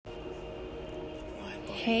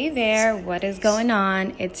Hey there, what is going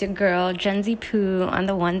on? It's your girl, Genzy Poo, on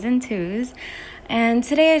the ones and twos. And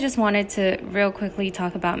today I just wanted to real quickly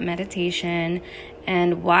talk about meditation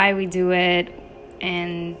and why we do it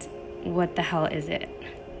and what the hell is it.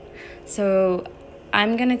 So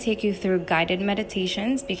I'm going to take you through guided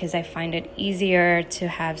meditations because I find it easier to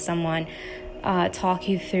have someone talk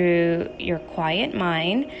you through your quiet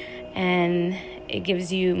mind, and it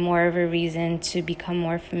gives you more of a reason to become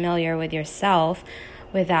more familiar with yourself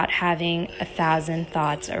without having 1,000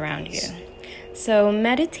 thoughts around you. So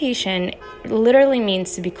meditation literally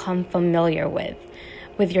means to become familiar with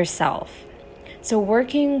yourself. So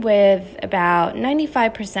working with about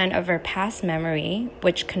 95% of our past memory,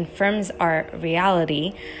 which confirms our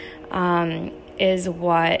reality, is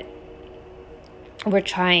what we're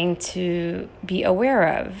trying to be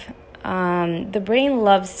aware of. The brain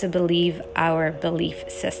loves to believe our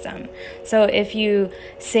belief system. So if you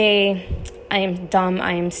say, I am dumb,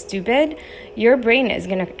 I am stupid, your brain is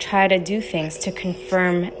going to try to do things to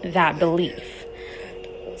confirm that belief.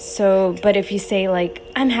 So, but if you say like,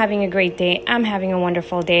 I'm having a great day, I'm having a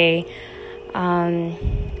wonderful day,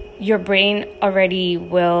 your brain already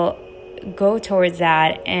will go towards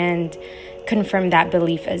that and confirm that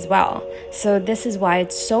belief as well. So this is why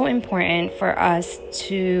it's so important for us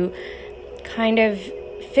to kind of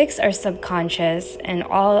fix our subconscious and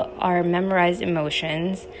all our memorized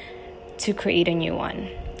emotions to create a new one.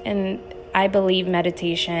 And I believe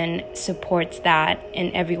meditation supports that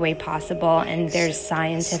in every way possible, and there's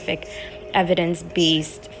scientific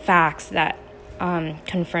evidence-based facts that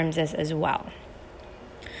confirms this as well.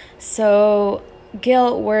 So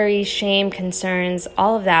guilt, worry, shame, concerns,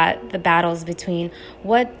 all of that, the battles between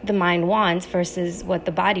what the mind wants versus what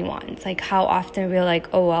the body wants. Like how often we're like,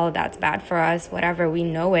 oh, well, that's bad for us, whatever, we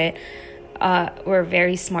know it. We're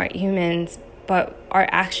very smart humans, but our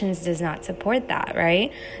actions does not support that,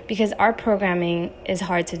 right? Because our programming is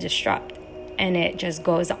hard to disrupt, and it just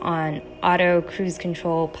goes on auto, cruise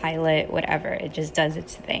control, pilot, whatever. It just does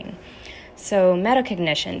its thing. So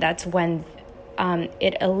metacognition, that's when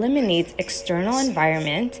it eliminates external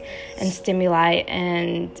environment and stimuli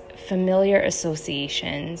and familiar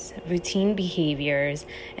associations, routine behaviors,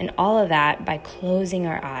 and all of that by closing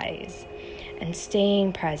our eyes and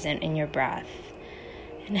staying present in your breath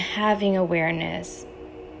and having awareness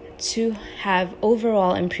to have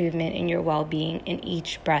overall improvement in your well-being in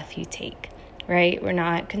each breath you take, right? We're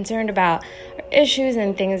not concerned about issues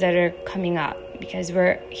and things that are coming up because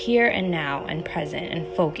we're here and now and present and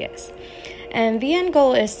focused. And the end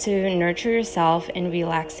goal is to nurture yourself in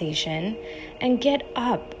relaxation and get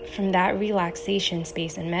up from that relaxation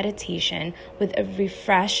space and meditation with a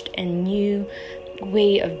refreshed and new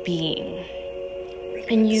way of being,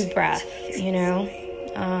 a new breath,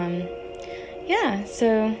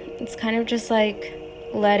 so it's kind of just like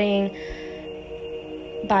letting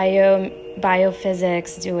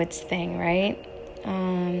biophysics do its thing, right?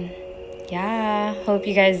 Hope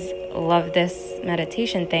you guys love this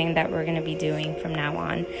meditation thing that we're going to be doing from now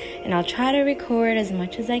on. And I'll try to record as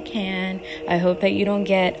much as I can. I hope that you don't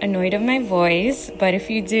get annoyed of my voice, but if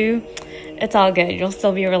you do, it's all good. You'll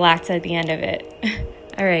still be relaxed at the end of it.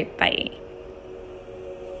 All right, bye.